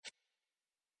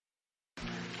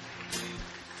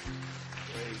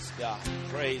God.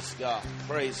 Praise God.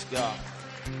 Praise God.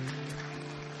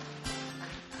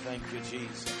 Thank you,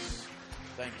 Jesus.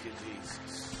 Thank you,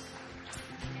 Jesus.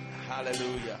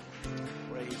 Hallelujah.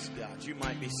 Praise God. You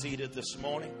might be seated this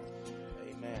morning.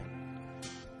 Amen.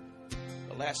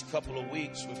 The last couple of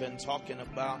weeks we've been talking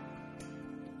about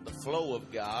the flow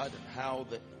of God and how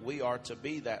that we are to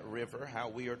be that river, how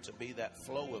we are to be that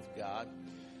flow of God.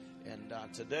 And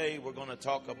today we're going to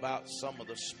talk about some of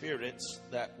the spirits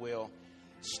that will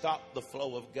stop the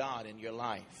flow of God in your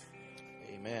life.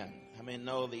 Amen. How many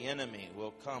know the enemy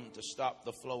will come to stop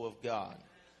the flow of God?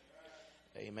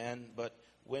 Amen. But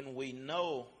when we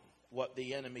know what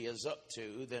the enemy is up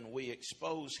to, then we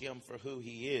expose him for who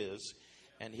he is,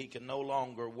 and he can no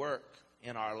longer work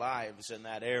in our lives in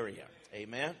that area.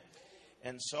 Amen.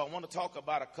 And so I want to talk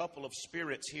about a couple of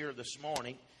spirits here this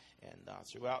morning. And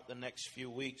throughout the next few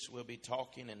weeks, we'll be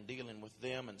talking and dealing with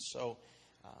them. And so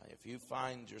if you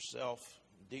find yourself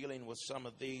dealing with some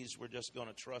of these, we're just going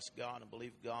to trust God and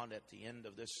believe God at the end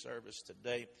of this service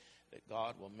today that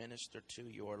God will minister to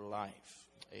your life.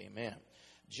 Amen.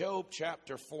 Job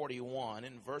chapter 41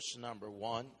 and verse number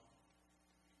 1.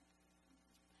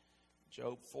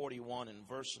 Job 41 and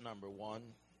verse number 1.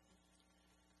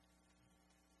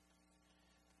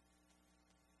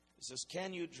 It says,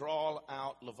 "Can you draw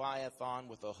out Leviathan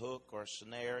with a hook, or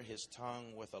snare his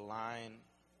tongue with a line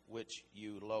which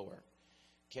you lower?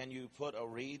 Can you put a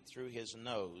reed through his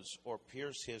nose, or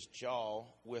pierce his jaw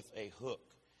with a hook?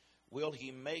 Will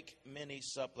he make many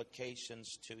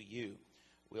supplications to you?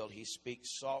 Will he speak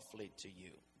softly to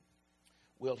you?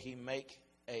 Will he make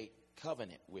a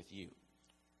covenant with you?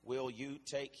 Will you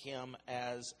take him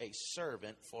as a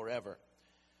servant forever?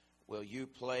 Will you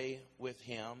play with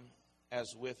him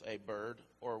as with a bird,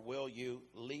 or will you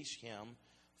leash him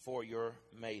for your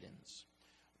maidens?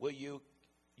 Will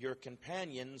your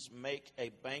companions make a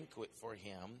banquet for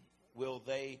him? Will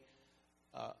they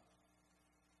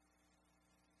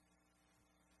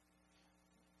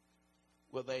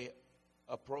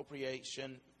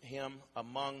appropriation him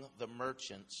among the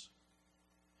merchants?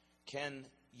 Can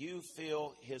you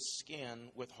fill his skin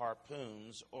with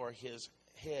harpoons, or his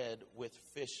head with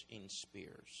fishing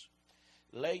spears?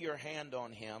 Lay your hand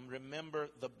on him, remember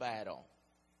the battle.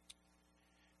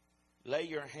 Lay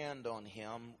your hand on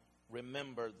him,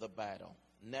 remember the battle.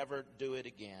 Never do it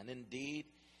again. Indeed,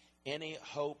 any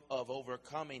hope of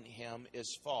overcoming him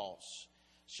is false.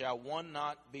 Shall one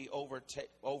not be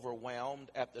overwhelmed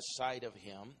at the sight of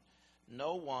him?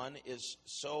 No one is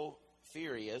so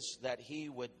furious that he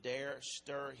would dare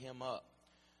stir him up.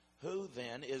 Who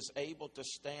then is able to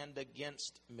stand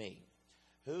against me?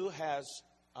 Who has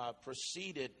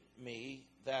preceded me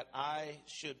that I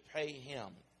should pay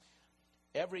him?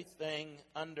 Everything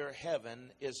under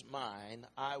heaven is mine.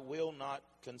 I will not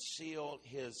conceal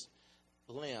his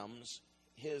limbs,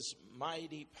 his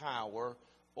mighty power,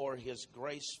 or his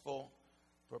graceful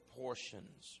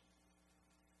proportions."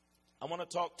 I want to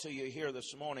talk to you here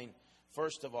this morning,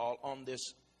 first of all, on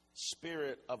this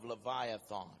spirit of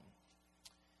Leviathan.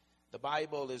 The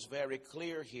Bible is very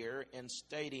clear here in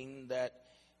stating that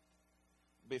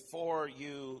before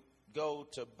you go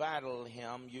to battle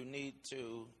him, you need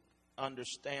to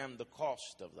understand the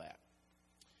cost of that.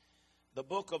 The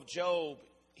book of Job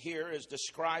here is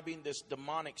describing this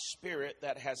demonic spirit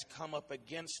that has come up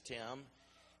against him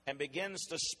and begins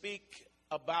to speak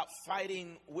about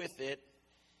fighting with it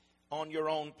on your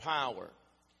own power.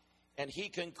 And he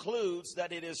concludes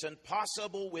that it is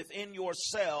impossible within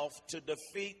yourself to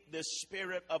defeat this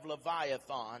spirit of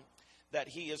Leviathan that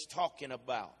he is talking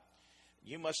about.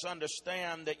 You must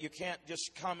understand that you can't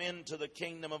just come into the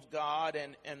kingdom of God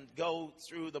and go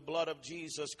through the blood of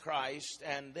Jesus Christ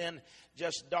and then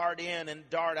just dart in and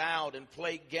dart out and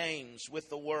play games with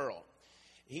the world.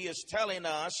 He is telling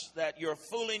us that you're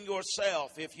fooling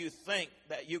yourself if you think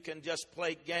that you can just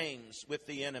play games with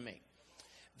the enemy,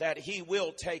 that he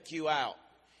will take you out.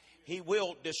 He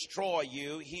will destroy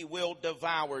you. He will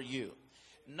devour you.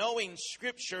 Knowing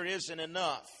Scripture isn't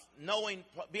enough.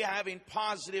 Having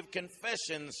positive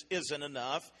confessions isn't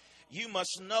enough. You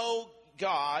must know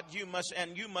God. You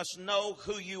must know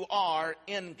who you are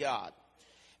in God.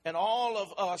 And all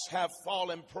of us have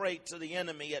fallen prey to the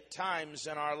enemy at times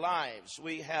in our lives.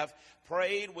 We have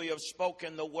prayed, we have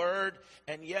spoken the word,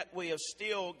 and yet we have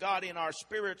still got in our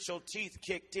spiritual teeth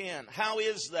kicked in. How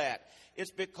is that?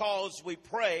 It's because we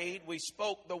prayed, we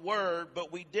spoke the word,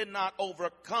 but we did not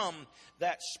overcome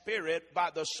that spirit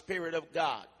by the Spirit of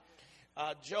God.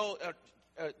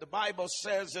 The Bible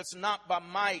says it's not by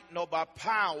might nor by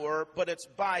power, but it's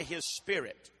by his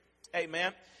Spirit.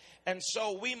 Amen. And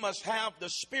so we must have the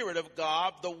Spirit of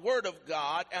God, the Word of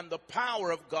God, and the power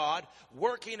of God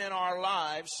working in our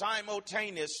lives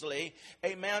simultaneously,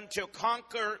 amen, to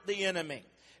conquer the enemy.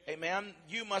 Amen.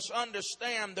 You must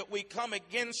understand that we come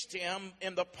against him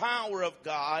in the power of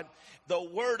God, the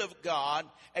Word of God,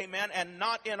 amen, and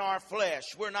not in our flesh.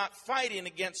 We're not fighting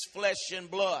against flesh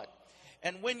and blood.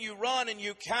 And when you run and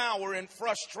you cower in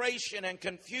frustration and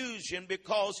confusion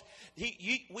because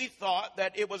we thought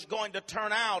that it was going to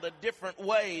turn out a different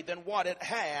way than what it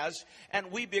has,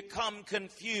 and we become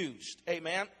confused.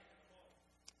 Amen.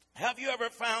 Have you ever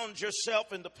found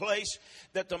yourself in the place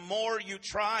that the more you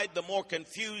tried, the more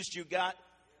confused you got?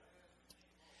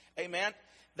 Amen.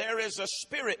 There is a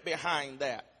spirit behind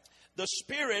that. The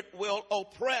spirit will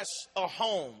oppress a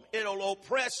home. It'll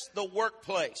oppress the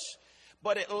workplace.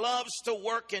 But it loves to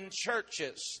work in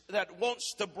churches that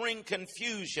wants to bring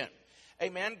confusion.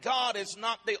 Amen. God is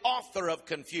not the author of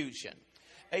confusion.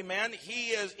 Amen. He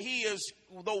is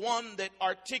the one that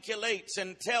articulates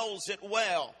and tells it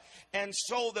well. And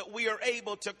so that we are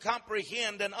able to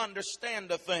comprehend and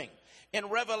understand a thing. In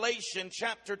Revelation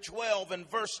chapter 12 and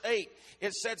verse 8,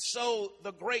 it said, so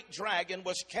the great dragon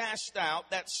was cast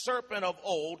out, that serpent of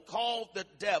old, called the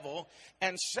devil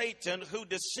and Satan, who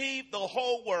deceived the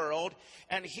whole world,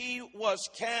 and he was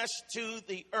cast to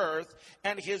the earth,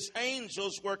 and his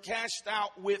angels were cast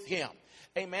out with him.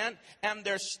 Amen. And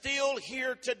they're still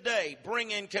here today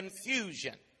bringing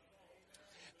confusion.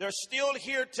 They're still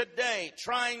here today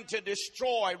trying to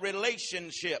destroy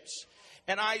relationships.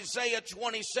 In Isaiah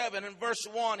 27 and verse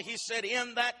 1, he said,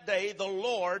 in that day the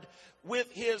Lord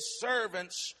with his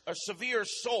servants, a severe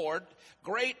sword,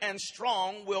 great and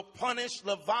strong, will punish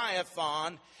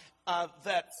Leviathan,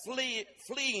 that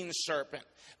fleeing serpent.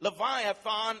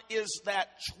 Leviathan is that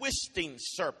twisting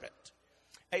serpent.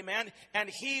 Amen. And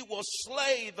he will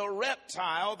slay the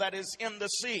reptile that is in the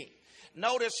sea.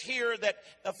 Notice here that,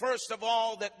 first of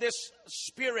all, that this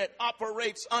spirit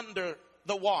operates under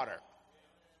the water.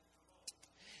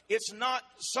 It's not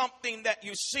something that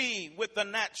you see with the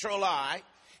natural eye.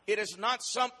 It is not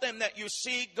something that you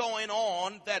see going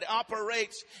on that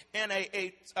operates in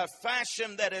a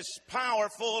fashion that is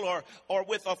powerful or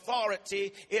with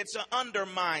authority. It's an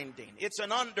undermining. It's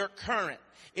an undercurrent.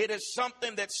 It is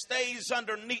something that stays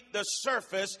underneath the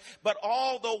surface, but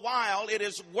all the while it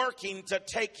is working to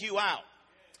take you out.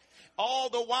 All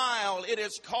the while it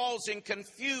is causing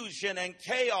confusion and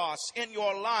chaos in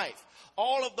your life.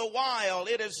 All of the while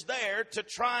it is there to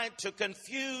try to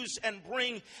confuse and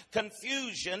bring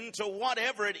confusion to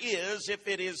whatever it is. If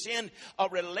it is in a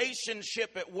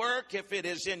relationship at work, if it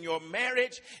is in your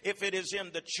marriage, if it is in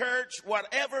the church,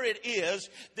 whatever it is,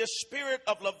 the spirit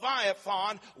of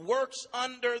Leviathan works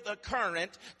under the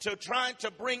current to try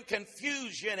to bring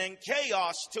confusion and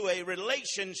chaos to a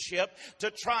relationship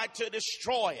to try to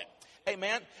destroy it.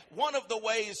 Amen. One of the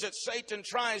ways that Satan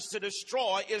tries to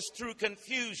destroy is through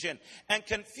confusion. And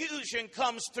confusion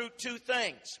comes through two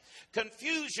things.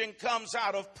 Confusion comes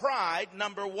out of pride,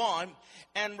 number one,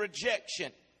 and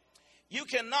rejection. You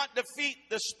cannot defeat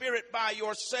the spirit by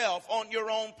yourself on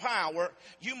your own power.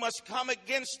 You must come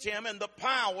against him in the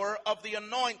power of the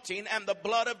anointing and the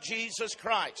blood of Jesus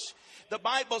Christ. The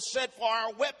Bible said, for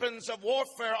our weapons of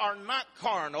warfare are not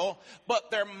carnal, but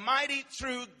they're mighty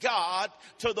through God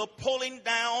to the pulling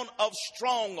down of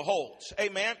strongholds.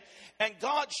 Amen. And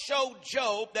God showed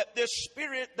Job that this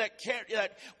spirit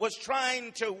that was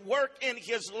trying to work in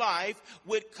his life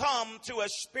would come to a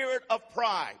spirit of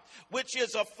pride, which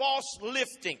is a false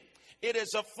lifting. It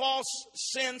is a false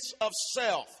sense of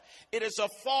self. It is a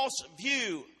false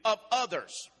view of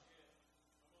others.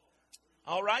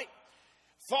 All right?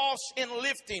 False in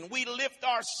lifting. We lift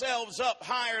ourselves up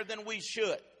higher than we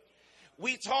should.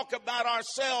 We talk about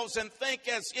ourselves and think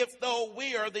as if though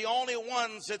we are the only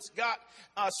ones that's got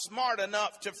smart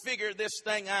enough to figure this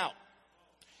thing out.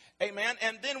 Amen.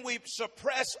 And then we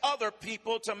suppress other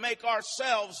people to make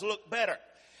ourselves look better.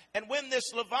 And when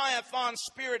this Leviathan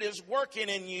spirit is working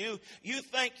in you, you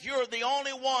think you're the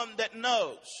only one that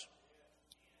knows.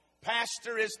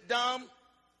 Pastor is dumb.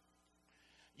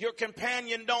 Your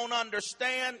companion don't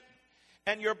understand.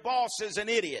 And your boss is an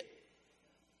idiot.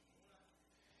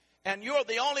 And you're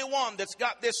the only one that's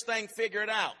got this thing figured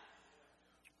out.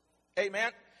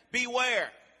 Amen.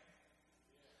 Beware.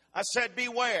 I said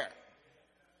beware.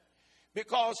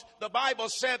 Because the Bible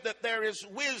said that there is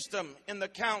wisdom in the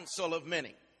counsel of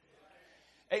many.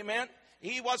 Amen.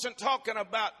 He wasn't talking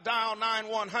about dial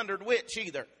 9-100 witch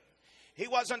either. He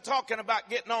wasn't talking about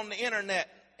getting on the internet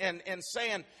and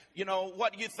saying, you know,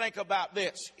 what do you think about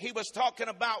this? He was talking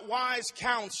about wise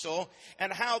counsel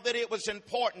and how that it was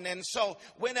important. And so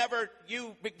whenever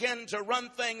you begin to run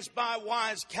things by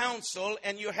wise counsel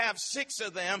and you have 6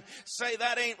 of them say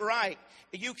that ain't right,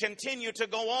 you continue to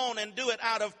go on and do it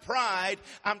out of pride,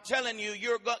 I'm telling you,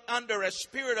 you're under a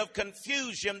spirit of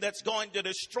confusion that's going to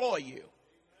destroy you.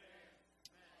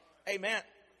 Amen.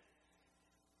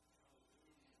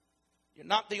 You're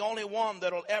not the only one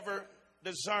that'll ever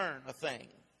discern a thing.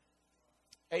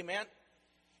 Amen.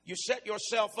 You set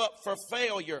yourself up for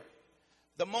failure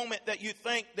the moment that you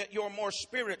think that you're more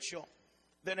spiritual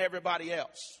than everybody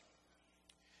else.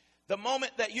 The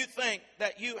moment that you think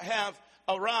that you have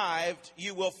arrived,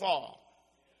 you will fall.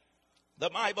 The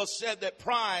Bible said that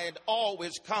pride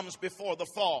always comes before the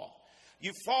fall.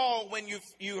 You fall when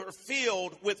you are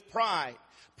filled with pride.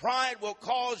 Pride will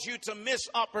cause you to miss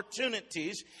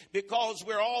opportunities because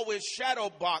we're always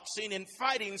shadow boxing and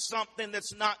fighting something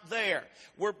that's not there.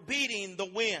 We're beating the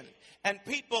wind. And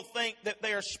people think that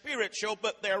they're spiritual,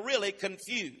 but they're really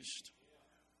confused.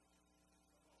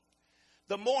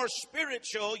 The more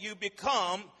spiritual you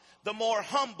become, the more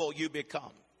humble you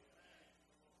become.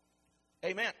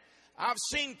 Amen. I've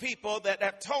seen people that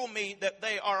have told me that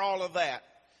they are all of that.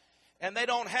 And they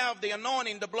don't have the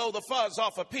anointing to blow the fuzz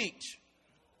off a peach,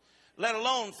 let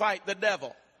alone fight the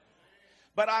devil.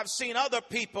 But I've seen other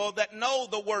people that know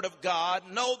the Word of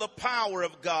God, know the power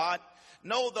of God,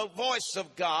 know the voice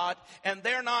of God, and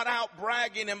they're not out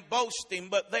bragging and boasting,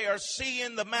 but they are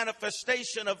seeing the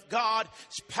manifestation of God's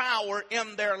power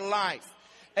in their life.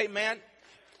 Amen.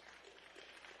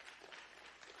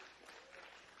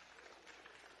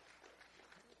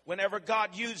 Whenever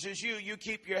God uses you, you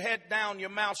keep your head down, your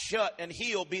mouth shut, and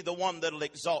He'll be the one that'll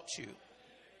exalt you.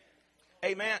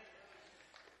 Amen.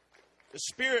 The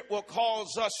Spirit will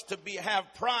cause us to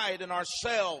have pride in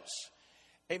ourselves.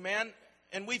 Amen.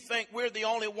 And we think we're the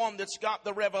only one that's got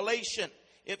the revelation.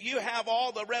 If you have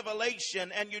all the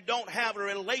revelation and you don't have a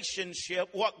relationship,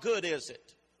 what good is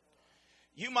it?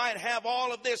 You might have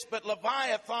all of this, but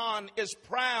Leviathan is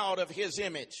proud of his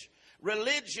image.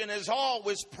 Religion is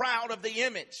always proud of the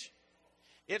image.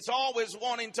 It's always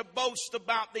wanting to boast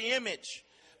about the image.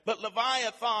 But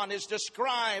Leviathan is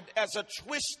described as a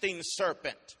twisting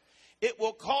serpent. It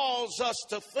will cause us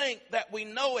to think that we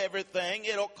know everything.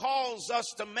 It'll cause us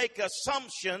to make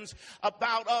assumptions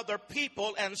about other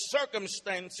people and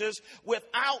circumstances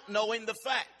without knowing the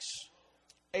facts.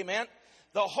 Amen.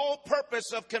 The whole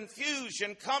purpose of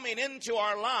confusion coming into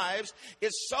our lives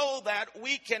is so that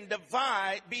we can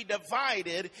be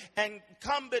divided and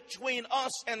come between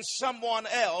us and someone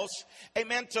else.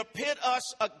 Amen. To pit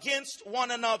us against one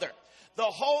another. The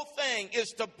whole thing is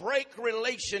to break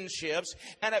relationships,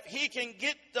 and if he can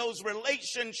get those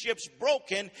relationships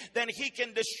broken, then he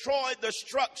can destroy the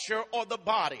structure or the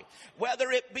body. Whether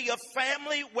it be a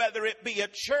family, whether it be a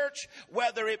church,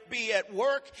 whether it be at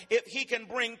work, if he can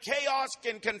bring chaos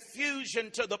and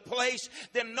confusion to the place,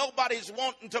 then nobody's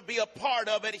wanting to be a part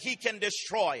of it. He can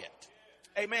destroy it.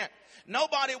 Amen.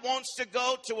 Nobody wants to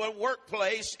go to a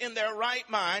workplace in their right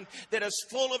mind that is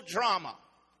full of drama.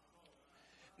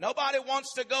 Nobody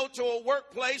wants to go to a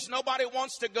workplace. Nobody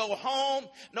wants to go home.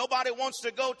 Nobody wants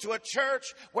to go to a church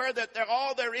where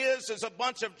all there is a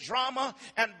bunch of drama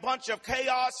and bunch of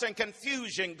chaos and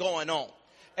confusion going on.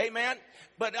 Amen.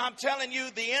 But I'm telling you,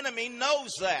 the enemy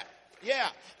knows that. Yeah,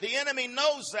 the enemy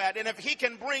knows that. And if he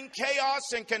can bring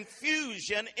chaos and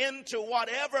confusion into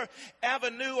whatever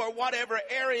avenue or whatever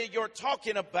area you're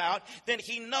talking about, then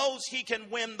he knows he can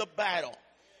win the battle.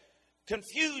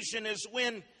 Confusion is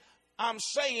when I'm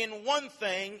saying one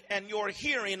thing and you're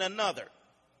hearing another.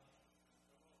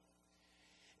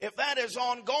 If that is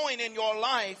ongoing in your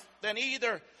life, then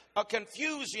either a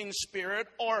confusing spirit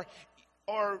or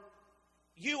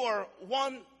you are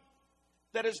one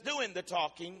that is doing the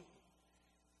talking,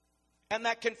 and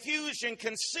that confusion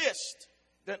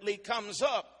consistently comes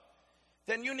up,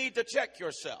 then you need to check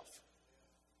yourself.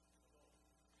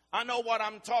 I know what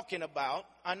I'm talking about.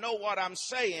 I know what I'm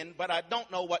saying, but I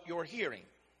don't know what you're hearing.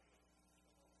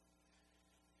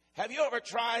 Have you ever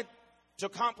tried to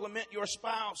compliment your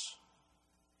spouse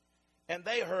and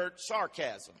they heard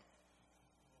sarcasm?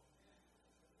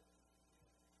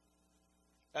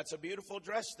 That's a beautiful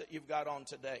dress that you've got on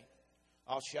today.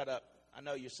 I'll shut up. I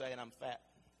know you're saying I'm fat.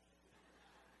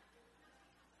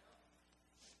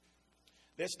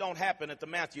 This don't happen at the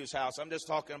Matthews house. I'm just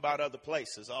talking about other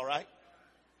places, all right?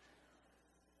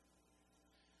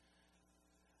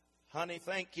 Honey,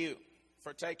 thank you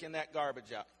for taking that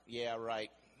garbage out. Yeah, right.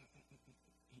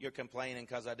 You're complaining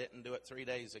because I didn't do it 3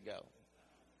 days ago.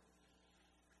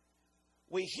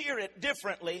 we hear it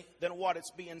differently than what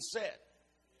it's being said.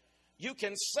 You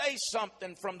can say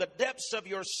something from the depths of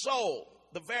your soul,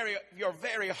 your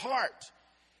very heart,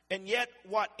 and yet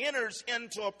what enters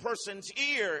into a person's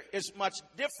ear is much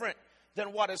different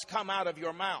than what has come out of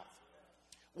your mouth.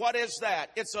 What is that?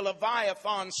 It's a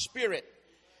Leviathan spirit.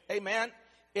 Amen.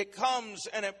 It comes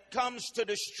to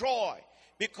destroy,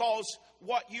 because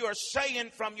what you are saying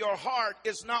from your heart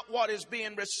is not what is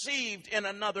being received in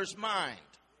another's mind.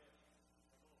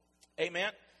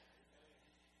 Amen.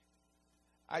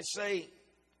 I say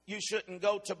you shouldn't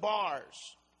go to bars,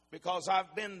 because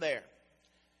I've been there,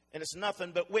 and it's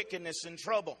nothing but wickedness and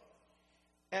trouble,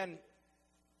 and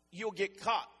you'll get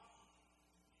caught.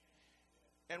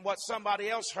 And what somebody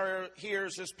else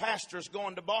hears is pastors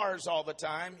going to bars all the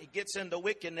time. He gets into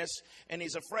wickedness, and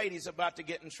he's afraid he's about to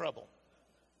get in trouble.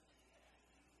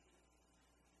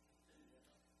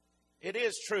 It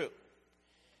is true.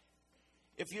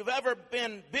 If you've ever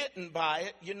been bitten by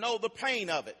it, you know the pain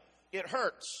of it. It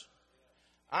hurts.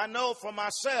 I know for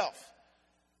myself.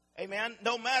 Amen.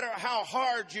 No matter how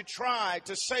hard you try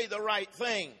to say the right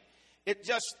thing, it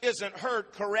just isn't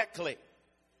heard correctly.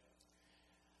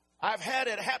 I've had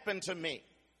it happen to me.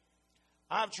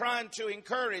 I'm trying to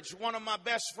encourage one of my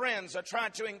best friends. I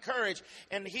tried to encourage,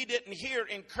 and he didn't hear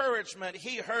encouragement.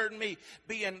 He heard me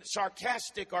being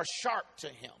sarcastic or sharp to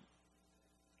him.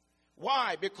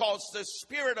 Why? Because the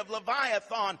spirit of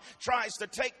Leviathan tries to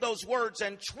take those words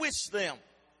and twist them.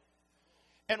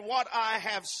 And what I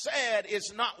have said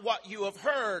is not what you have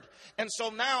heard. And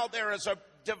so now there is a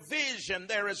division.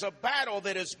 There is a battle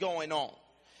that is going on.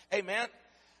 Amen.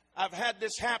 I've had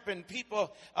this happen.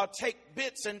 People take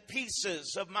bits and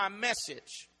pieces of my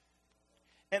message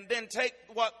and then take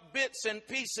what bits and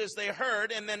pieces they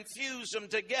heard and then fuse them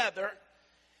together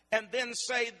and then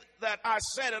say that I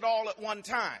said it all at one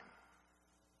time.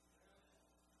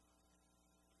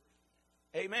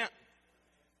 Amen.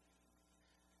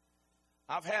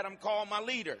 I've had them call my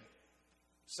leader,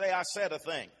 say I said a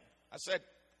thing. I said,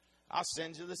 I'll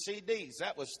send you the CDs.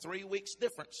 That was 3 weeks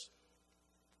difference.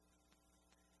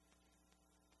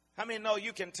 How many know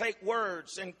you can take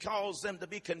words and cause them to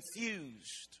be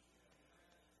confused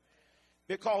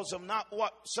because of not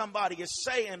what somebody is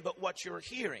saying, but what you're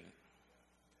hearing?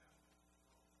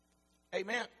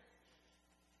 Amen.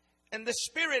 And the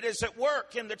Spirit is at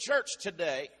work in the church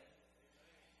today.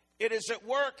 It is at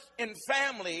work in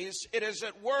families. It is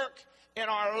at work in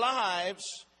our lives.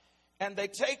 And they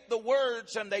take the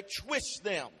words and they twist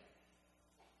them.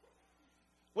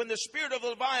 When the spirit of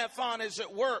Leviathan is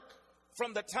at work,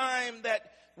 from the time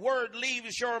that word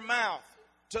leaves your mouth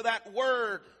to that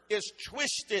word is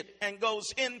twisted and goes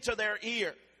into their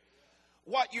ear.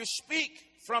 What you speak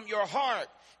from your heart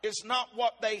is not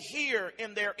what they hear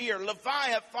in their ear.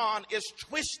 Leviathan is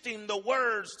twisting the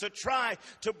words to try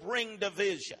to bring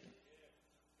division.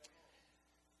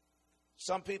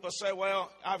 Some people say,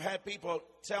 well, I've had people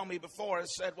tell me before and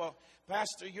said, well,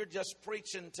 Pastor, you're just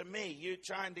preaching to me. You're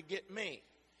trying to get me.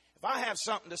 If I have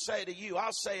something to say to you,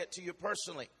 I'll say it to you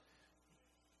personally.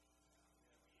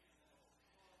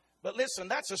 But listen,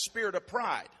 that's a spirit of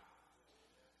pride.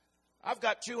 I've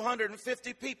got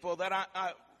 250 people that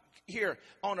I hear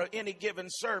on any given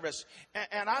service.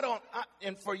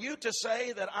 And for you to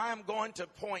say that I'm going to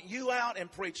point you out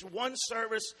and preach one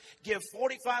service, give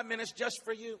 45 minutes just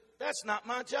for you, that's not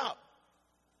my job.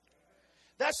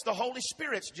 That's the Holy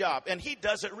Spirit's job, and He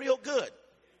does it real good.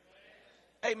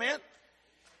 Amen.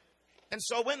 And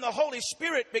so when the Holy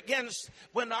Spirit begins,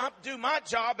 when I do my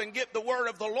job and get the word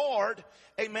of the Lord,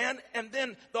 amen, and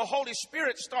then the Holy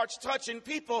Spirit starts touching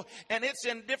people, and it's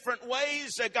in different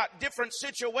ways. They got different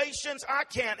situations. I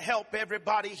can't help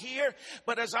everybody here,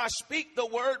 but as I speak the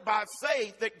word by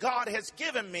faith that God has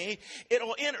given me,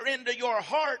 it'll enter into your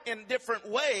heart in different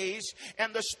ways,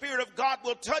 and the Spirit of God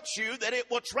will touch you, that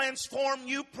it will transform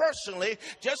you personally,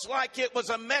 just like it was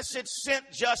a message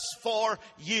sent just for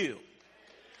you.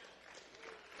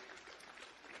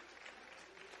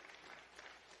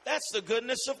 That's the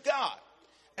goodness of God.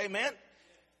 Amen.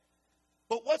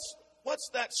 But what's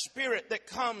that spirit that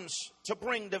comes to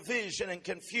bring division and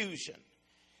confusion?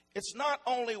 It's not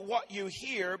only what you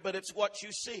hear, but it's what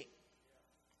you see.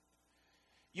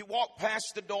 You walk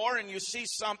past the door and you see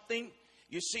something.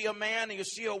 You see a man and you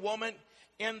see a woman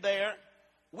in there.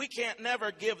 We can't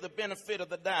never give the benefit of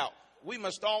the doubt. We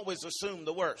must always assume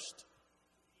the worst.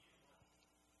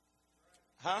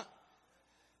 Huh?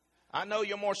 I know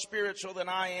you're more spiritual than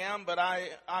I am, but I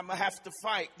have to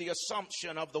fight the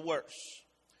assumption of the worst.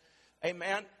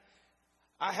 Amen.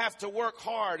 I have to work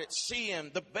hard at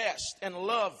seeing the best and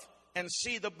love and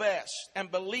see the best and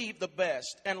believe the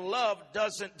best. And love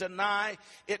doesn't deny.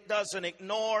 It doesn't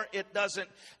ignore. It doesn't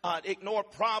ignore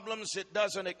problems. It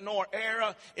doesn't ignore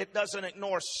error. It doesn't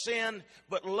ignore sin.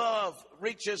 But love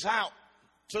reaches out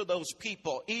to those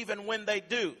people, even when they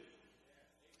do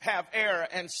have error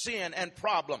and sin and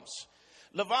problems.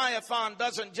 Leviathan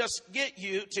doesn't just get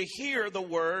you to hear the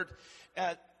word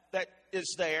that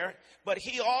is there, but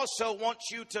he also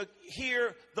wants you to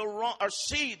hear the wrong or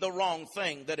see the wrong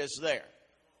thing that is there.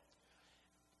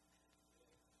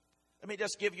 Let me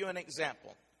just give you an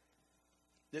example.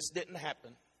 This didn't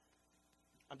happen.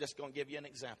 I'm just going to give you an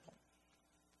example.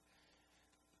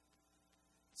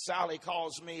 Sally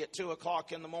calls me at 2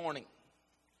 o'clock in the morning,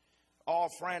 all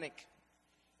frantic,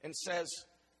 and says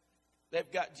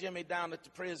they've got Jimmy down at the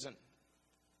prison.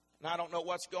 And I don't know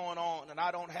what's going on, and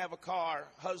I don't have a car.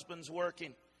 Husband's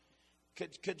working.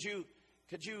 Could you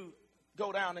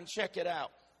go down and check it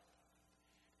out?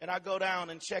 And I go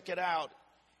down and check it out,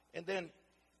 and then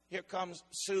here comes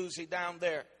Susie down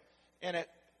there, and it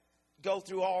go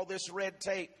through all this red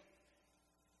tape.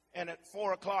 And at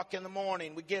 4 o'clock in the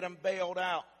morning, we get them bailed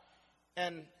out.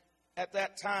 And at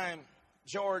that time,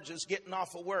 George is getting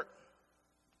off of work,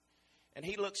 and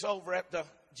he looks over at the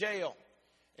jail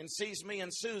and sees me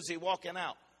and Susie walking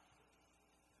out.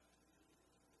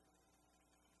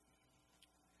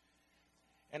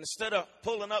 And instead of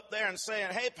pulling up there and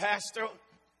saying, "Hey, Pastor,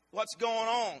 what's going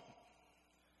on?"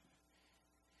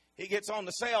 he gets on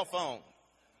the cell phone.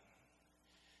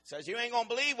 Says, "You ain't going to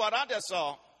believe what I just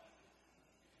saw.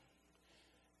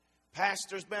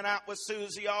 Pastor's been out with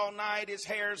Susie all night. His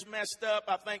hair's messed up.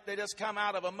 I think they just come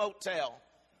out of a motel."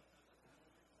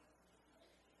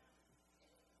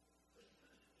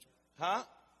 Huh?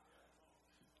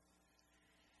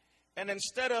 And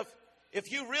instead of,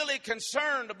 if you're really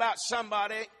concerned about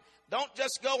somebody, don't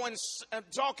just go and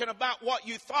talking about what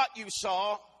you thought you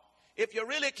saw. If you're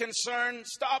really concerned,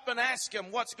 stop and ask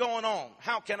him, "What's going on?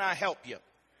 How can I help you?"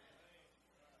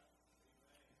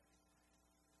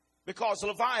 Because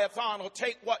Leviathan will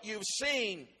take what you've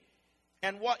seen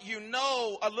and what you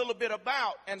know a little bit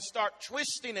about and start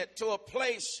twisting it to a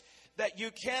place that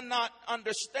you cannot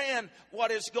understand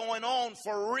what is going on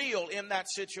for real in that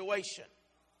situation.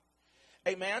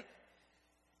 Amen?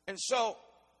 And so,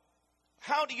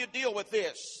 how do you deal with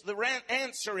this? The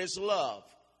answer is love.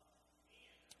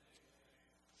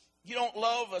 You don't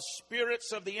love the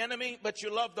spirits of the enemy, but you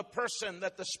love the person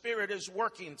that the Spirit is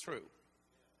working through.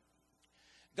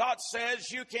 God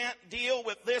says you can't deal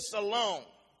with this alone.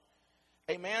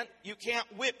 Amen. You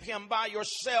can't whip him by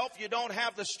yourself. You don't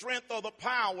have the strength or the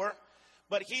power.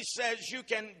 But he says you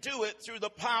can do it through the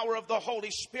power of the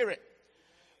Holy Spirit.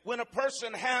 When a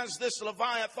person has this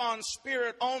Leviathan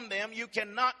spirit on them, you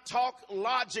cannot talk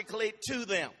logically to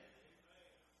them.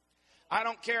 I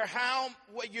don't care how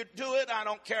you do it. I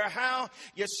don't care how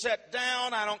you sit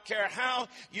down. I don't care how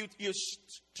you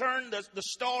turn the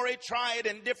story, try it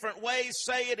in different ways,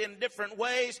 say it in different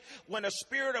ways. When a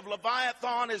spirit of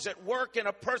Leviathan is at work in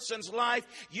a person's life,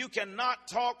 you cannot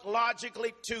talk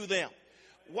logically to them.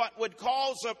 What would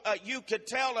cause you could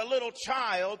tell a little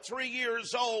child 3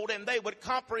 years old and they would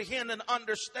comprehend and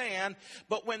understand.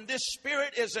 But when this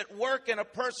spirit is at work in a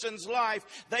person's life,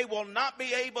 they will not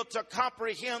be able to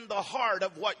comprehend the heart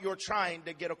of what you're trying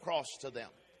to get across to them.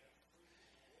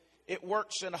 It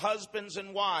works in husbands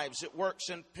and wives. It works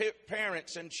in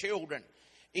parents and children.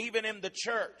 Even in the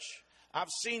church, I've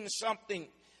seen something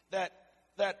that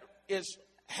is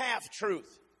half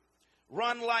truth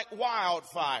run like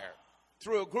wildfire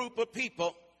through a group of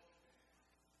people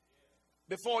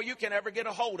before you can ever get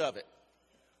a hold of it.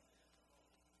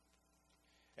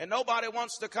 And nobody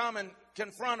wants to come and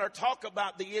confront or talk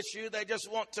about the issue. They just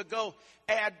want to go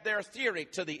add their theory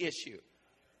to the issue.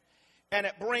 And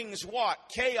it brings what?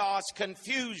 Chaos,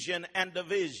 confusion, and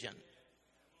division.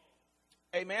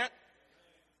 Amen?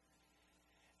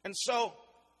 And so,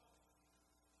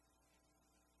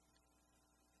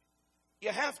 you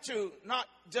have to not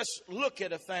just look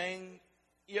at a thing.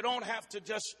 You don't have to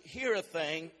just hear a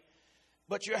thing,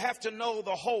 but you have to know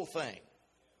the whole thing.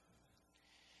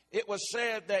 It was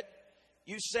said that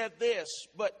you said this,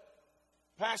 but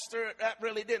Pastor, that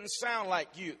really didn't sound like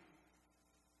you.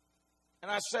 And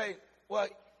I say, well,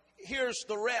 here's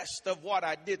the rest of what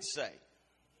I did say.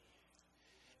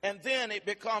 And then it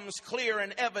becomes clear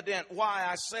and evident why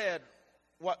I said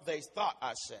what they thought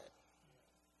I said.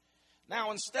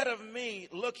 Now, instead of me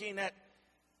looking at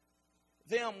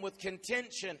them with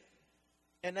contention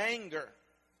and anger,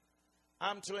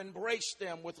 I'm to embrace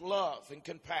them with love and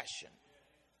compassion.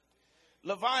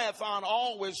 Leviathan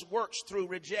always works through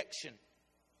rejection.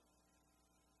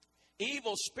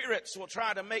 Evil spirits will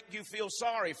try to make you feel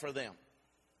sorry for them.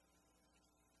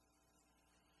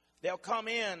 They'll come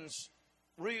in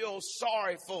real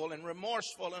sorrowful and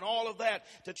remorseful and all of that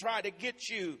to try to get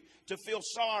you to feel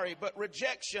sorry. But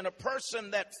rejection, a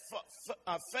person that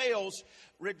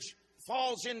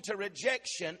falls into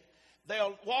rejection,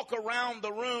 they'll walk around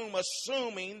the room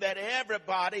assuming that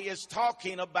everybody is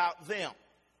talking about them.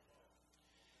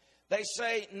 They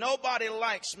say, nobody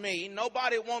likes me.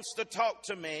 Nobody wants to talk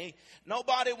to me.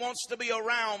 Nobody wants to be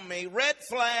around me. Red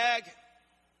flag.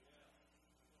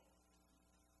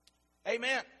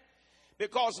 Amen.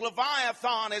 Because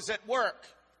Leviathan is at work.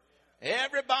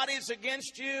 Everybody's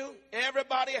against you.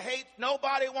 Everybody hates.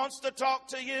 Nobody wants to talk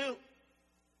to you.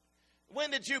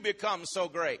 When did you become so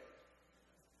great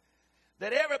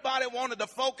that everybody wanted to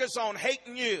focus on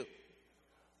hating you?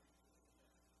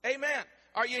 Amen.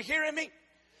 Are you hearing me?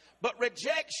 But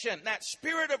rejection, that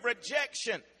spirit of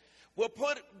rejection, will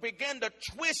begin to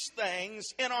twist things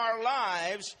in our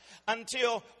lives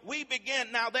until we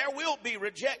begin. Now, there will be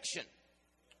rejection.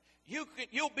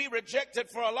 You'll be rejected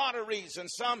for a lot of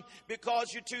reasons. Some because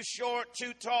you're too short,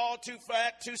 too tall, too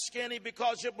fat, too skinny,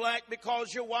 because you're black,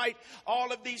 because you're white.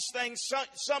 All of these things,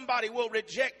 somebody will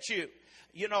reject you.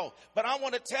 You know, but I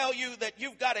want to tell you that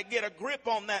you've got to get a grip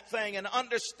on that thing and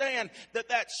understand that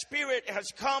that spirit has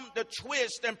come to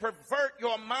twist and pervert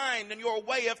your mind and your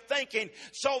way of thinking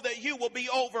so that you will be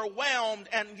overwhelmed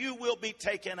and you will be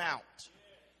taken out.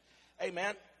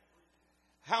 Amen.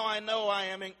 How I know I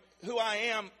am who I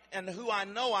am and who I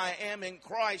know I am in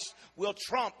Christ will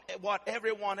trump what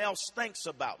everyone else thinks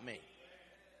about me.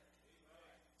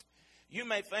 You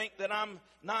may think that I'm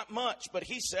not much, but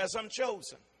he says I'm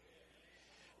chosen.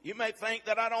 You may think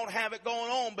that I don't have it going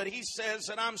on, but he says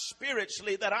that I'm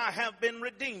spiritually, that I have been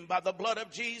redeemed by the blood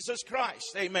of Jesus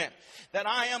Christ. Amen. That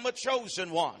I am a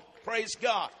chosen one. Praise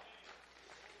God.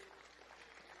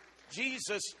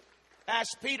 Jesus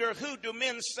asked Peter, who do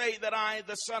men say that I,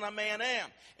 the Son of Man, am?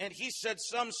 And he said,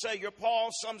 some say you're Paul,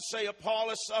 some say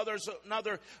Apollos, others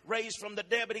another raised from the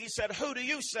dead. But he said, who do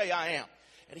you say I am?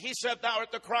 And he said, thou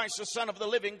art the Christ, the Son of the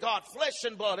living God. Flesh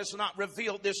and blood has not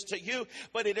revealed this to you,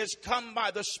 but it has come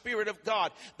by the Spirit of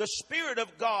God. The Spirit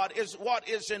of God is what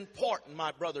is important,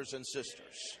 my brothers and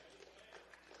sisters.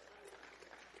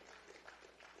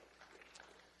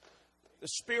 The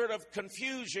spirit of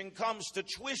confusion comes to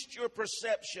twist your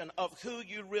perception of who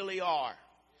you really are.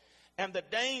 And the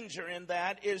danger in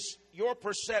that is your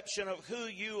perception of who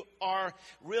you are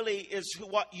really is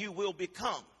what you will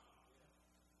become.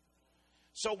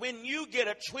 So when you get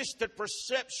a twisted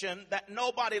perception that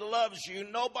nobody loves you,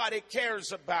 nobody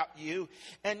cares about you,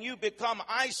 and you become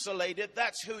isolated,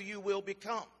 that's who you will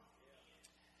become.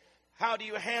 How do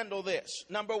you handle this?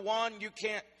 Number one, you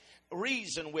can't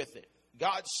reason with it.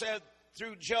 God said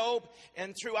through Job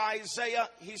and through Isaiah,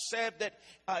 he said that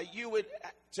you would,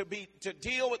 to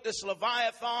deal with this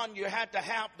Leviathan, you had to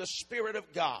have the Spirit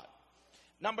of God.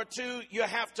 Number two, you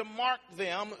have to mark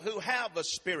them who have a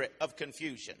spirit of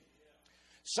confusion.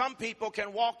 Some people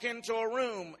can walk into a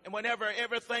room and whenever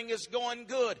everything is going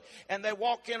good, and they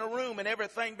walk in a room and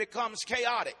everything becomes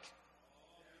chaotic.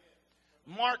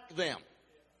 Mark them.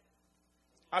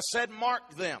 I said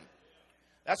mark them.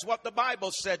 That's what the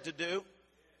Bible said to do.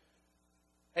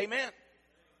 Amen.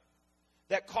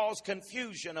 That caused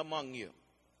confusion among you.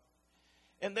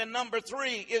 And then number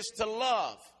three is to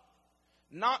love.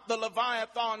 Not the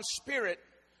Leviathan spirit,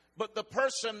 but the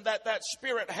person that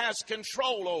spirit has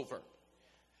control over.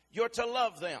 You're to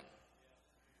love them.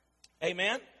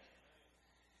 Amen.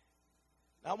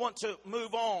 I want to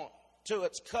move on to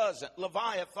its cousin,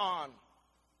 Leviathan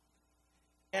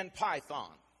and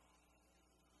Python.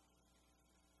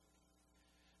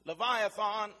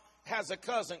 Leviathan has a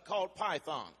cousin called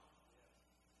Python.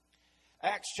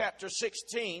 Acts chapter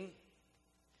 16.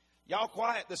 Y'all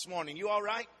quiet this morning. You all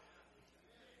right?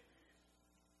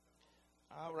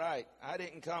 All right. I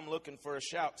didn't come looking for a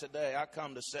shout today. I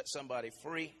come to set somebody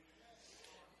free.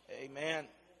 Amen.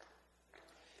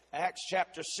 Acts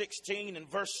chapter 16 and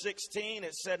verse 16,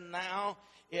 it said, now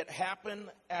it happened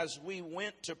as we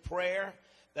went to prayer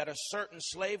that a certain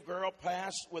slave girl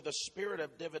passed with a spirit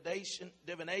of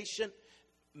divination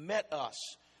met us,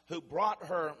 who brought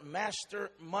her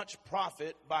master much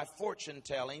profit by fortune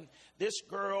telling. This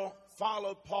girl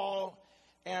followed Paul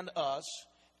and us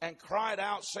and cried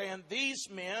out, saying, these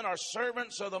men are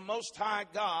servants of the Most High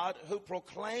God, who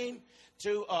proclaim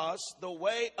to us the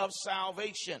way of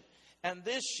salvation. And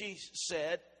this she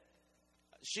said,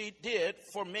 she did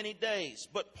for many days.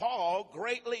 But Paul,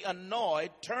 greatly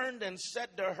annoyed, turned and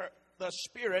said to the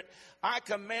spirit, I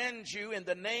command you in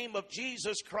the name of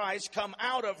Jesus Christ, come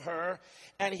out of her.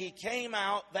 And he came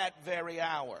out that very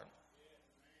hour.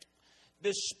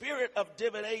 The spirit of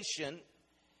divination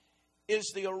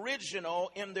is the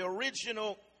original, in the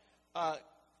original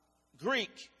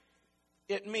Greek,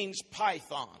 it means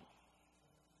python.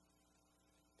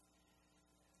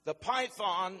 The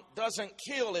python doesn't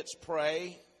kill its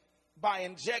prey by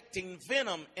injecting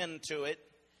venom into it,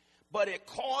 but it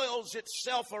coils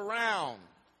itself around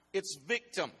its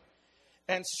victim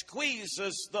and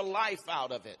squeezes the life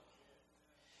out of it.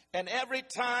 And every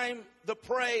time the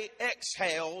prey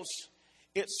exhales,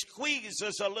 it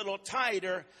squeezes a little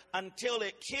tighter until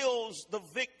it kills the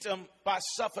victim by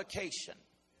suffocation.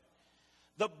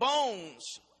 The bones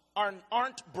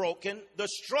aren't broken. The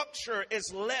structure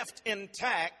is left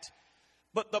intact,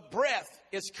 but the breath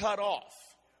is cut off.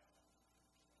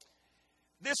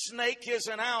 This snake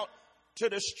isn't out to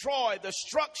destroy the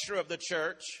structure of the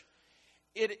church.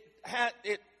 It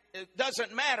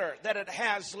doesn't matter that it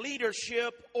has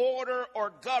leadership, order,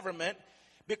 or government,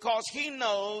 because he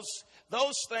knows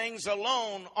those things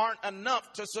alone aren't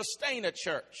enough to sustain a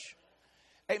church.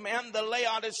 Amen. The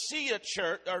Laodicean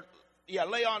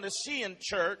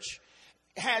church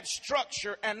had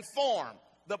structure and form.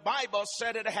 The Bible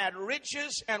said it had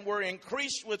riches and were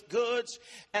increased with goods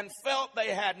and felt they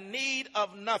had need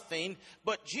of nothing.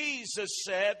 But Jesus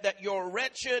said that you're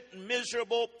wretched,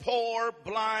 miserable, poor,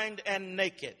 blind, and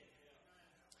naked.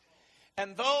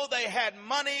 And though they had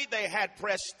money, they had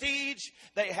prestige,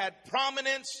 they had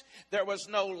prominence, there was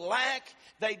no lack,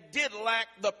 they did lack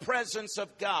the presence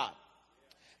of God.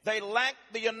 They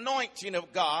lacked the anointing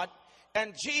of God.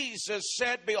 And Jesus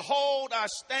said, behold, I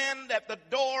stand at the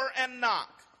door and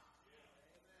knock.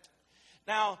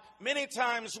 Now, many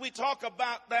times we talk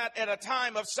about that at a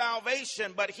time of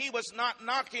salvation, but he was not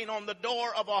knocking on the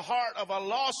door of a heart of a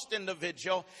lost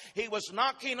individual. He was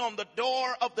knocking on the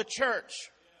door of the church.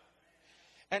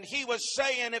 And he was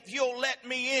saying, if you'll let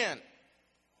me in.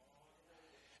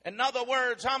 In other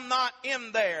words, I'm not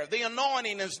in there. The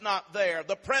anointing is not there.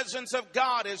 The presence of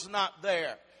God is not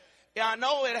there. Yeah, I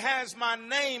know it has my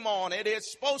name on it.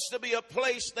 It's supposed to be a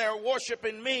place they're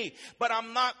worshiping me, but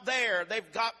I'm not there.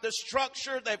 They've got the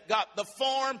structure, they've got the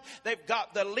form, they've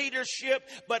got the leadership,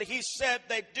 but he said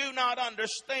they do not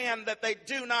understand that they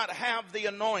do not have the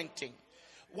anointing.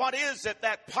 What is it?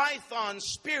 That python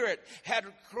spirit had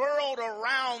curled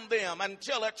around them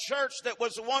until a church that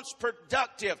was once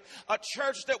productive, a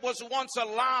church that was once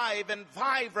alive and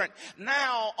vibrant,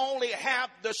 now only have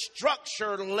the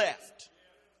structure left.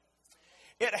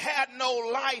 It had no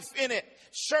life in it.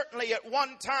 Certainly at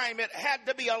one time it had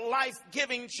to be a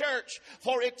life-giving church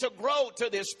for it to grow to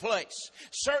this place.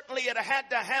 Certainly it had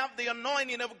to have the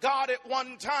anointing of God at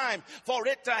one time for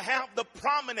it to have the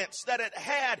prominence that it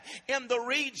had in the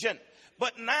region.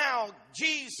 But now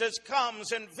Jesus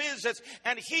comes and visits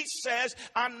and he says,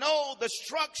 I know the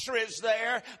structure is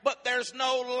there, but there's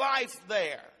no life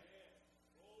there.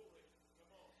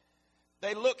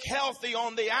 They look healthy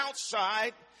on the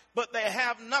outside, but they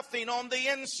have nothing on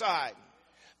the inside.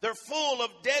 They're full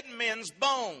of dead men's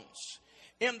bones.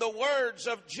 In the words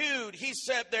of Jude, he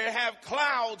said they have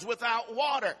clouds without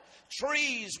water,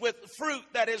 trees with fruit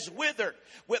that is withered.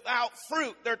 Without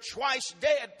fruit, they're twice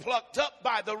dead, plucked up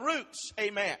by the roots.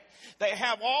 Amen. They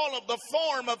have all of the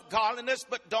form of godliness,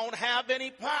 but don't have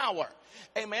any power.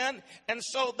 Amen. And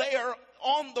so they are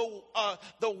on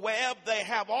the web. They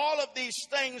have all of these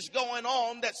things going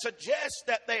on that suggest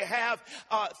that they have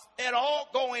it all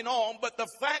going on. But the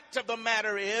fact of the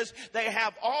matter is they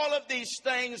have all of these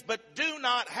things but do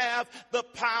not have the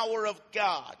power of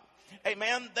God.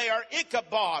 Amen. They are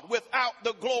Ichabod, without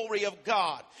the glory of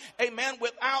God. Amen.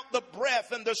 Without the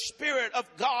breath and the spirit of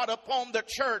God upon the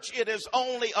church, it is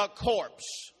only a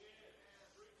corpse.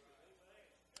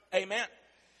 Amen.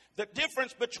 The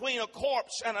difference between a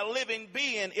corpse and a living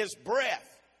being is breath.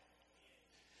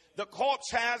 The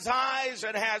corpse has eyes,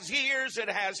 it has ears, it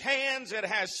has hands, it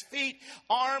has feet,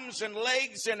 arms and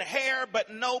legs and hair,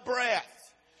 but no breath.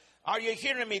 Are you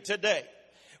hearing me today?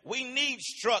 We need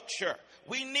structure.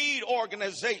 We need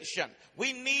organization.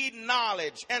 We need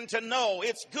knowledge and to know.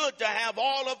 It's good to have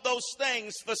all of those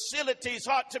things. Facilities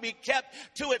ought to be kept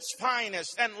to its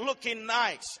finest and looking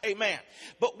nice. Amen.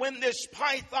 But when this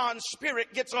python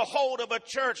spirit gets a hold of a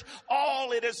church,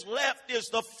 all it is left is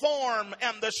the form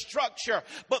and the structure.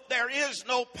 But there is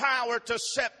no power to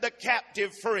set the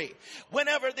captive free.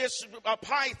 Whenever this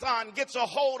python gets a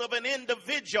hold of an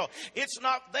individual, it's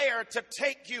not there to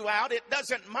take you out. It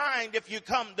doesn't mind if you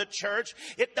come to church.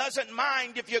 church. It doesn't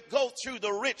mind if you go through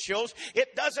the rituals.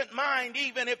 It doesn't mind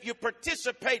even if you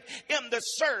participate in the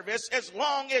service, as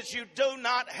long as you do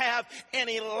not have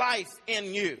any life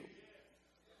in you.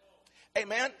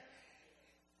 Amen.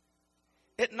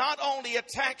 It not only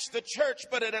attacks the church,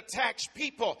 but it attacks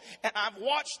people. And I've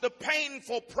watched the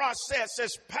painful process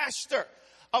as pastor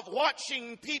of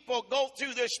watching people go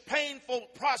through this painful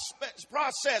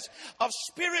process of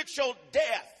spiritual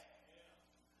death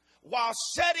while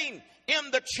sitting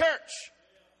in the church,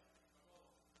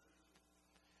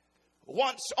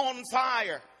 once on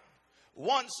fire,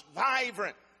 once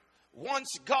vibrant. Once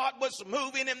God was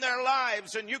moving in their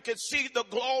lives, and you could see the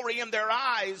glory in their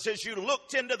eyes as you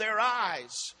looked into their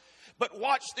eyes. But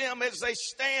watch them as they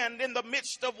stand in the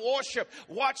midst of worship.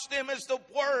 Watch them as the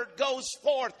word goes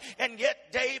forth. And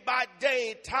yet day by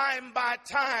day, time by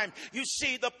time, you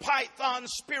see the python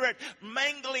spirit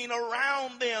mangling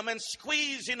around them and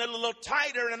squeezing a little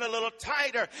tighter and a little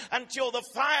tighter until the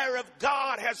fire of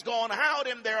God has gone out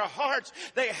in their hearts.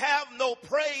 They have no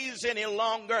praise any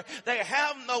longer. They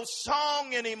have no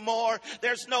song anymore.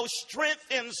 There's no strength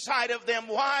inside of them.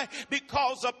 Why?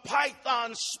 Because a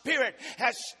python spirit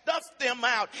has stuffed them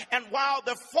out, and while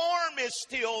the form is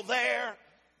still there,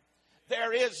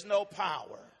 there is no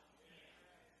power.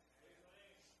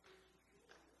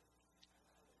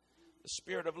 The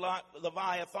spirit of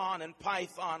Leviathan and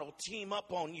Python will team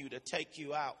up on you to take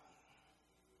you out.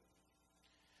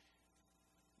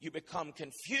 You become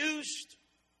confused,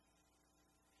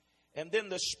 and then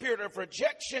the spirit of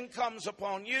rejection comes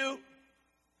upon you.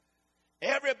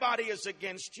 Everybody is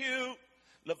against you.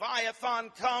 Leviathan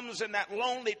comes in that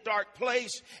lonely, dark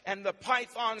place, and the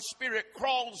python spirit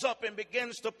crawls up and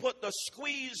begins to put the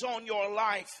squeeze on your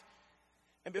life.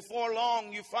 And before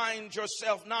long, you find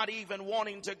yourself not even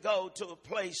wanting to go to a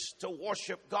place to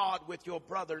worship God with your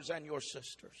brothers and your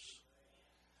sisters.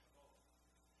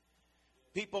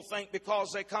 People think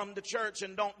because they come to church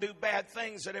and don't do bad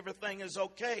things that everything is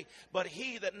okay. But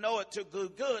he that knoweth to do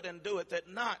good and doeth it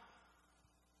not,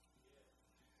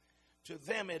 to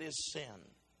them it is sin.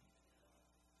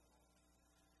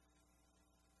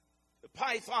 The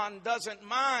python doesn't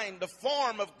mind the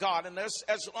form of godliness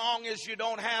as long as you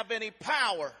don't have any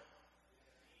power,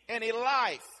 any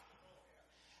life.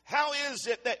 How is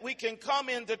it that we can come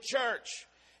into church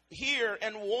here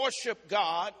and worship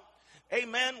God?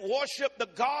 Amen. Worship the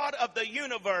God of the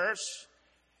universe,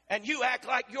 and you act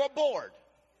like you're bored.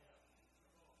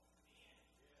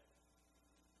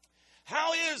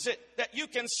 How is it that you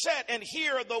can sit and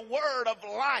hear the word of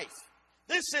life?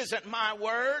 This isn't my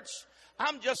words.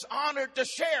 I'm just honored to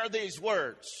share these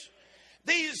words.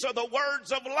 These are the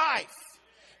words of life.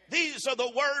 These are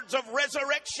the words of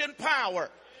resurrection power.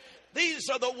 These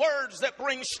are the words that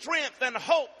bring strength and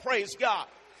hope, praise God.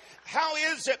 How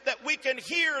is it that we can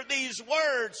hear these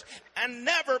words and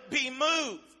never be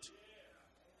moved?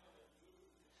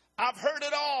 I've heard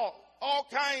it all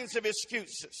kinds of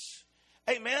excuses.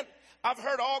 Amen. I've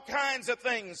heard all kinds of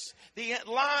things, the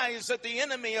lies that the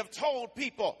enemy have told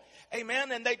people.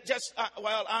 Amen. And they just,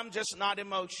 I'm just not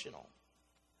emotional.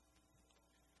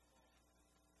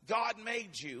 God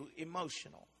made you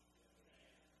emotional.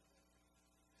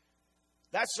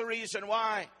 That's the reason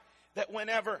why that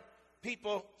whenever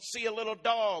people see a little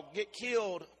dog get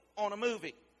killed on a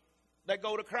movie, they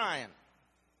go to crying.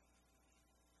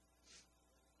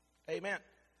 Amen.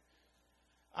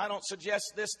 I don't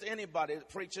suggest this to anybody that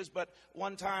preaches, but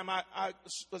one time I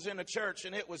was in a church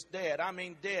and it was dead. I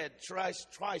mean dead,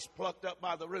 twice plucked up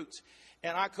by the roots.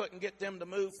 And I couldn't get them to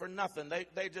move for nothing.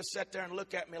 They just sat there and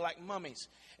looked at me like mummies.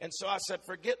 And so I said,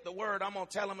 forget the word, I'm going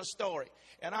to tell them a story.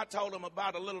 And I told them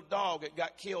about a little dog that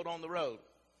got killed on the road.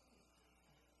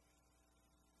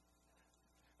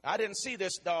 I didn't see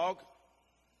this dog,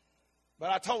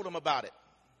 but I told them about it.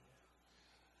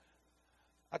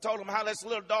 I told them how this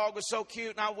little dog was so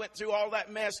cute, and I went through all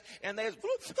that mess, and they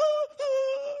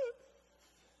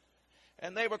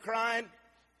were crying.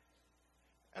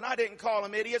 And I didn't call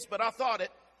them idiots, but I thought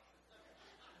it.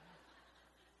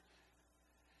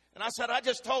 And I said, I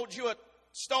just told you a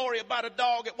story about a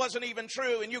dog. It wasn't even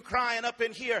true, and you crying up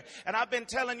in here. And I've been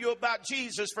telling you about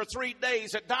Jesus for 3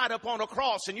 days that died up on a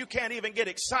cross, and you can't even get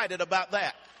excited about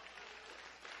that.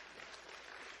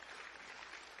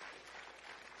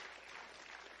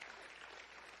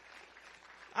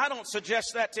 I don't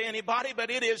suggest that to anybody, but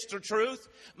it is the truth.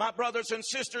 My brothers and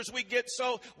sisters, we get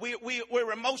so,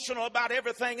 we're emotional about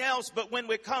everything else, but when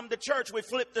we come to church, we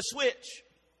flip the switch.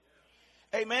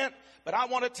 Amen. But I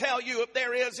want to tell you, if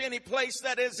there is any place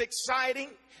that is exciting,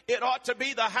 it ought to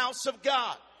be the house of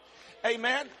God.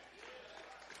 Amen.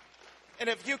 And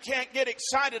if you can't get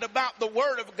excited about the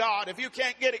Word of God, if you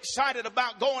can't get excited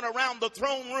about going around the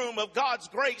throne room of God's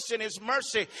grace and His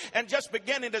mercy and just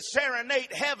beginning to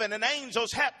serenade heaven and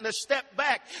angels having to step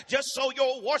back just so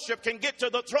your worship can get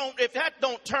to the throne, if that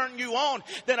don't turn you on,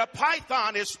 then a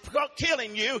python is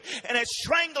killing you and it's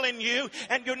strangling you,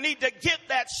 and you need to get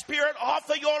that spirit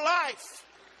off of your life.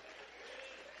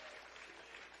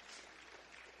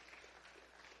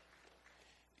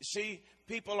 You see,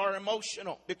 people are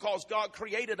emotional because God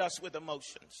created us with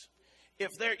emotions.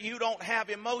 If you don't have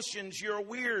emotions, you're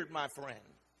weird, my friend.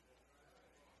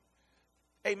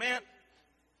 Amen.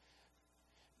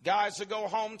 Guys will go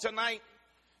home tonight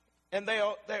and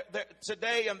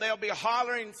they'll be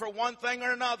hollering for one thing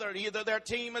or another. Either their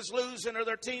team is losing or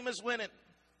their team is winning.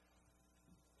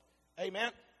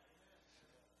 Amen.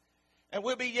 And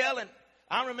we'll be yelling.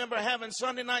 I remember having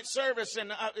Sunday night service,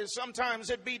 and sometimes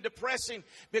it'd be depressing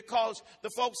because the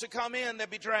folks that come in, they'd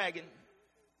be dragging.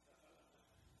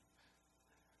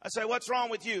 I say, what's wrong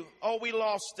with you? Oh, we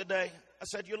lost today. I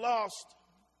said, you lost?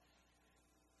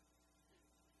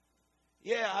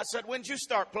 Yeah. I said, when'd you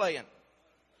start playing?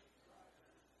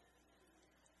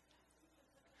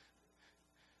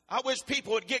 I wish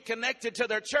people would get connected to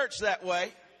their church that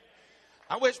way.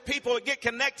 I wish people would get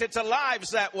connected to lives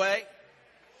that way.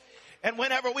 And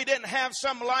whenever we didn't have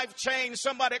some life change,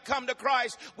 somebody come to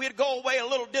Christ, we'd go away a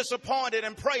little disappointed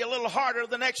and pray a little harder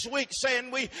the next week, saying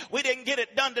we didn't get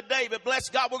it done today, but bless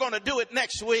God, we're going to do it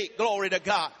next week. Glory to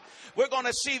God. We're going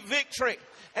to see victory.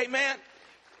 Amen.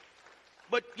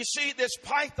 But you see, this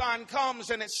python comes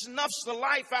and it snuffs the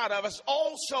life out of us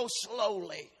all so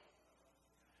slowly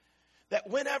that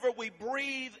whenever we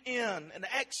breathe in and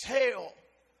exhale,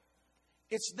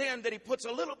 it's then that he puts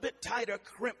a little bit tighter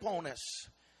crimp on us.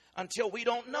 Until we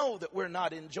don't know that we're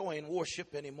not enjoying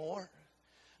worship anymore.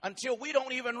 Until we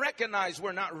don't even recognize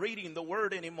we're not reading the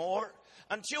Word anymore.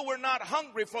 Until we're not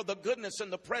hungry for the goodness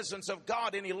and the presence of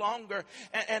God any longer.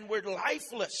 And we're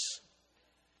lifeless.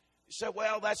 You say,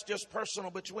 well, that's just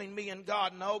personal between me and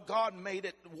God. No, God made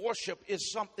it. Worship is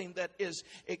something that is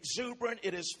exuberant.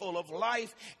 It is full of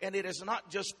life. And it is not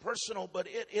just personal, but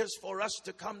it is for us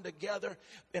to come together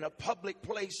in a public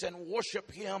place and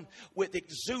worship Him with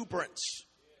exuberance.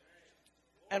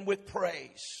 And with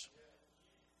praise.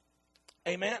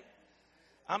 Amen.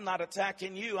 I'm not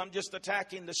attacking you. I'm just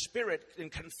attacking the spirit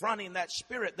and confronting that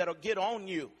spirit that'll get on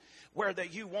you. Where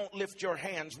that you won't lift your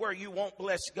hands. Where you won't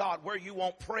bless God. Where you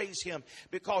won't praise Him.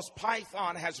 Because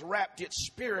python has wrapped its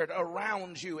spirit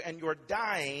around you and you're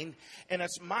dying. And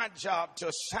it's my job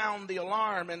to sound the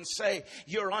alarm and say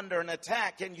you're under an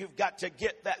attack and you've got to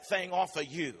get that thing off of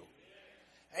you.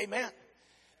 Amen.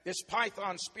 This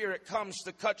python spirit comes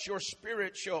to cut your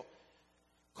spiritual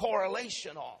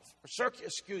correlation off.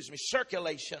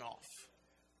 Circulation off.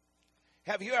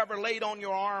 Have you ever laid on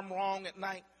your arm wrong at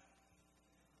night?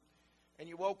 And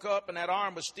you woke up and that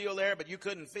arm was still there, but you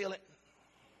couldn't feel it?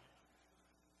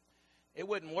 It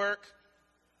wouldn't work.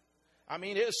 I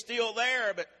mean, it was still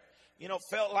there, but,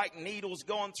 felt like needles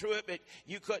going through it, but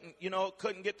you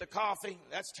couldn't get the coffee.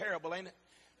 That's terrible, ain't it?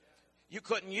 You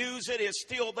couldn't use it. It's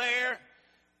still there.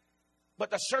 But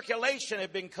the circulation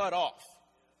had been cut off.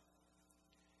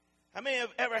 How many have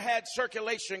ever had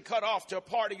circulation cut off to a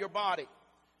part of your body?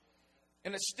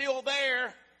 And it's still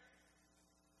there,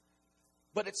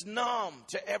 but it's numb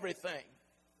to everything.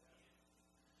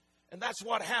 And that's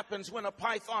what happens when a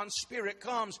python spirit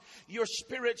comes. You're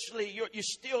spiritually, you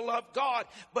still love God,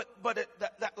 but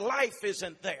that life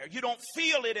isn't there. You don't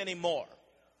feel it anymore.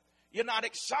 You're not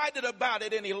excited about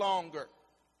it any longer.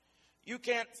 You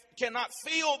cannot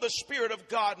feel the Spirit of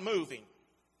God moving.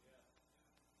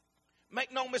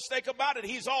 Make no mistake about it.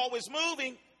 He's always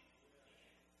moving.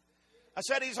 I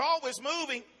said He's always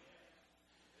moving.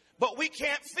 But we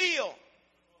can't feel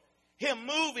Him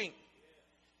moving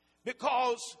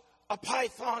because a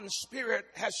python spirit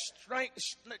has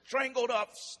strangled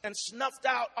us and snuffed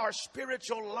out our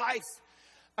spiritual life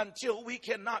until we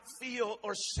cannot feel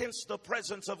or sense the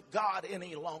presence of God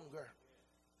any longer.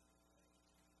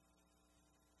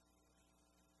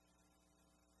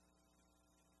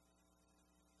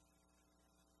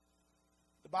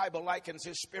 The Bible likens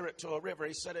His Spirit to a river.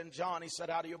 He said in John, He said,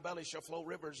 out of your belly shall flow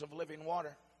rivers of living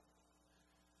water.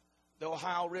 The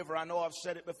Ohio River, I know I've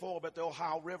said it before, but the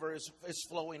Ohio River is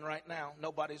flowing right now.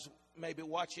 Nobody's maybe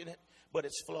watching it, but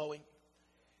it's flowing.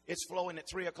 It's flowing at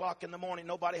 3 o'clock in the morning.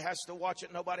 Nobody has to watch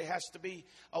it. Nobody has to be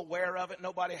aware of it.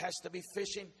 Nobody has to be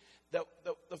fishing. The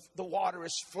water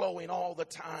is flowing all the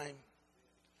time.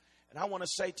 And I want to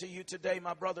say to you today,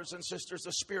 my brothers and sisters,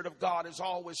 the Spirit of God is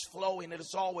always flowing. It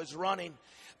is always running.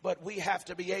 But we have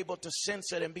to be able to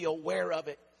sense it and be aware of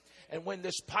it. And when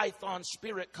this python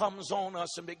spirit comes on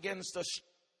us and begins to...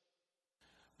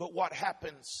 But what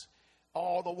happens?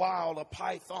 All the while, a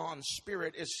python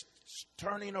spirit is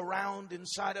turning around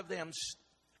inside of them,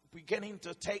 beginning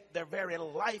to take their very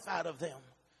life out of them.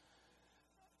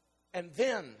 And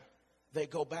then they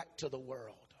go back to the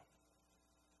world.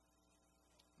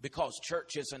 Because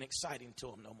church isn't exciting to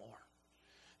them no more.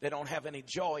 They don't have any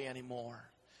joy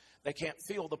anymore. They can't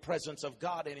feel the presence of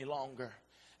God any longer.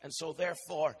 And so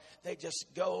therefore, they just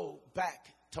go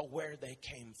back to where they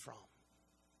came from.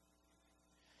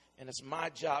 And it's my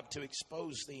job to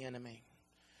expose the enemy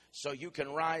so you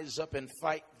can rise up and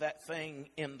fight that thing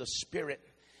in the spirit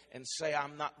and say,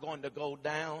 I'm not going to go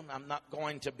down. I'm not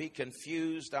going to be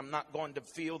confused. I'm not going to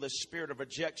feel the spirit of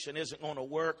rejection isn't going to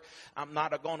work. I'm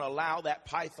not going to allow that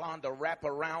python to wrap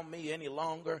around me any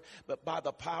longer. But by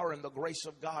the power and the grace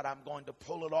of God, I'm going to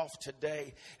pull it off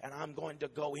today. And I'm going to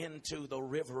go into the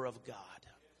river of God.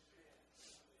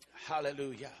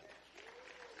 Hallelujah.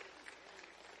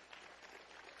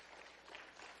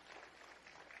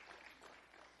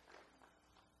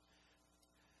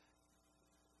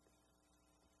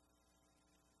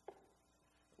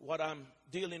 What I'm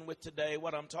dealing with today,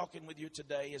 what I'm talking with you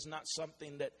today is not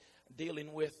something that I'm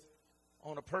dealing with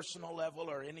on a personal level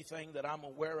or anything that I'm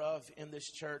aware of in this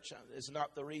church. Is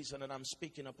not the reason that I'm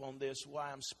speaking upon this.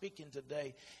 Why I'm speaking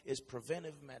today is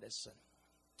preventive medicine.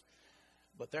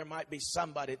 But there might be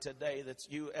somebody today that's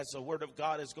you, as the word of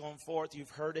God has gone forth, you've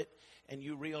heard it, and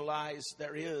you realize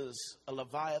there is a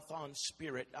Leviathan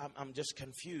spirit. I'm just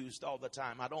confused all the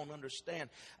time. I don't understand.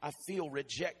 I feel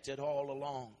rejected all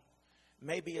along.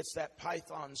 Maybe it's that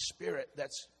python spirit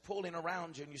that's pulling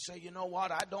around you and you say, you know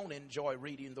what? I don't enjoy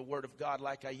reading the Word of God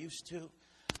like I used to.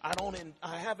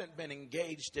 I haven't been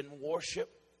engaged in worship.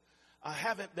 I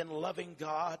haven't been loving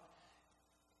God.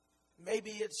 Maybe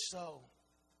it's so.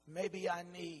 Maybe I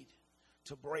need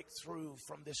to break through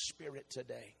from this spirit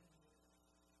today.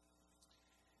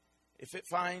 If it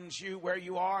finds you where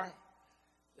you are,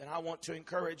 then I want to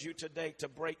encourage you today to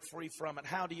break free from it.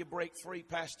 How do you break free,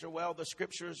 Pastor? Well, the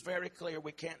scripture is very clear.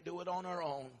 We can't do it on our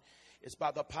own. It's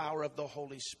by the power of the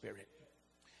Holy Spirit.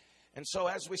 And so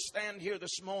as we stand here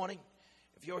this morning,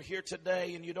 if you're here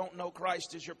today and you don't know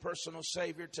Christ as your personal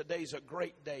Savior, today's a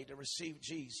great day to receive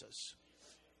Jesus.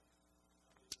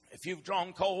 If you've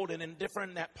drawn cold and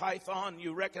indifferent, that python,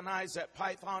 you recognize that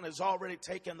python has already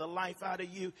taken the life out of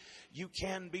you. You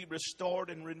can be restored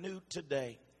and renewed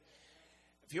today.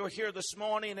 If you're here this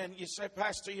morning and you say,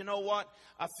 Pastor, you know what?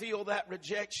 I feel that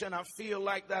rejection. I feel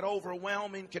like that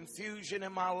overwhelming confusion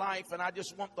in my life, and I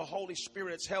just want the Holy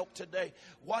Spirit's help today.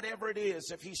 Whatever it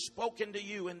is, if He's spoken to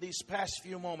you in these past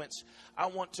few moments, I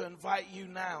want to invite you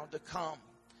now to come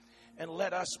and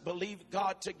let us believe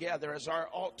God together as our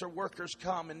altar workers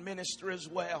come and minister as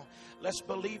well. Let's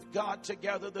believe God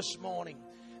together this morning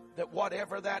that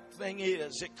whatever that thing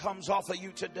is, it comes off of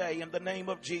you today in the name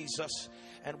of Jesus.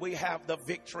 And we have the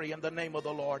victory in the name of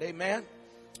the Lord. Amen.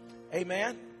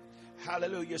 Amen.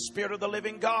 Hallelujah. Spirit of the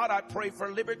living God, I pray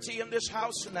for liberty in this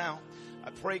house now. I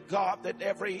pray, God, that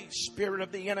every spirit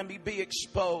of the enemy be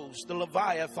exposed, the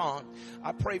Leviathan.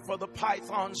 I pray for the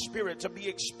python spirit to be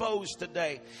exposed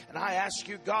today. And I ask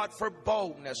you, God, for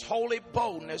boldness, holy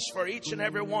boldness for each and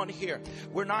every one here.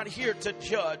 We're not here to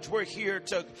judge. We're here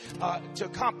to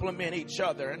complement each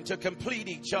other and to complete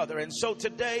each other. And so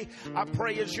today, I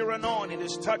pray as your anointing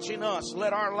is touching us,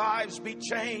 let our lives be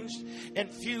changed.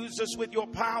 Infuse us with your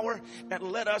power and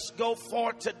let us go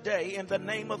forth today in the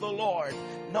name of the Lord,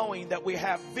 knowing that we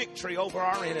have victory over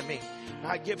our enemy. And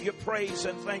I give you praise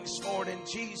and thanks for it in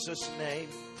Jesus' name.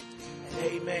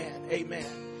 Amen. Amen.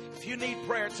 If you need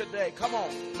prayer today, come on,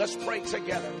 let's pray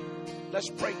together. Let's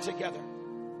pray together.